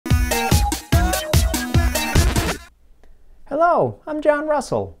Hello, I'm John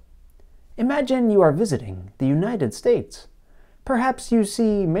Russell. Imagine you are visiting the United States. Perhaps you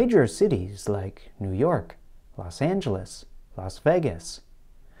see major cities like New York, Los Angeles, Las Vegas.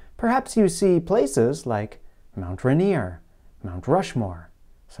 Perhaps you see places like Mount Rainier, Mount Rushmore,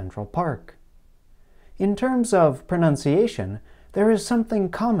 Central Park. In terms of pronunciation, there is something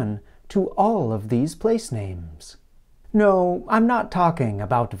common to all of these place names. No, I'm not talking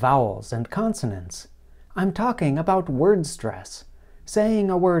about vowels and consonants. I'm talking about word stress, saying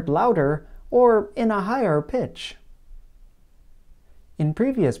a word louder or in a higher pitch. In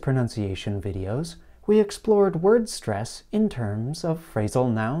previous pronunciation videos, we explored word stress in terms of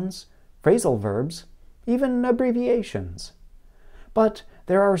phrasal nouns, phrasal verbs, even abbreviations. But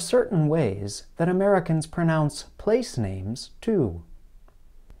there are certain ways that Americans pronounce place names too.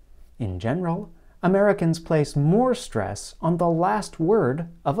 In general, Americans place more stress on the last word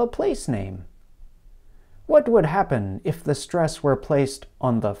of a place name. What would happen if the stress were placed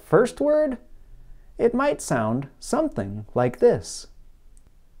on the first word? It might sound something like this.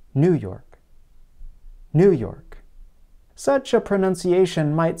 New York, New York. Such a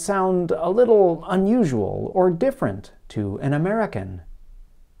pronunciation might sound a little unusual or different to an American.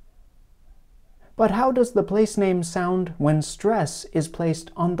 But how does the place name sound when stress is placed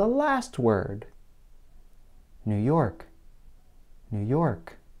on the last word? New York, New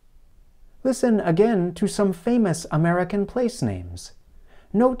York. Listen again to some famous American place names.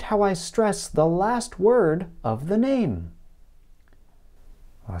 Note how I stress the last word of the name.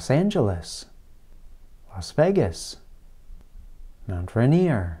 Los Angeles, Las Vegas, Mount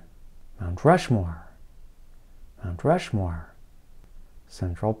Rainier, Mount Rushmore, Mount Rushmore,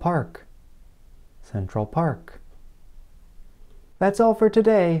 Central Park, Central Park. That's all for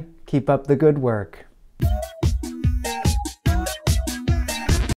today. Keep up the good work.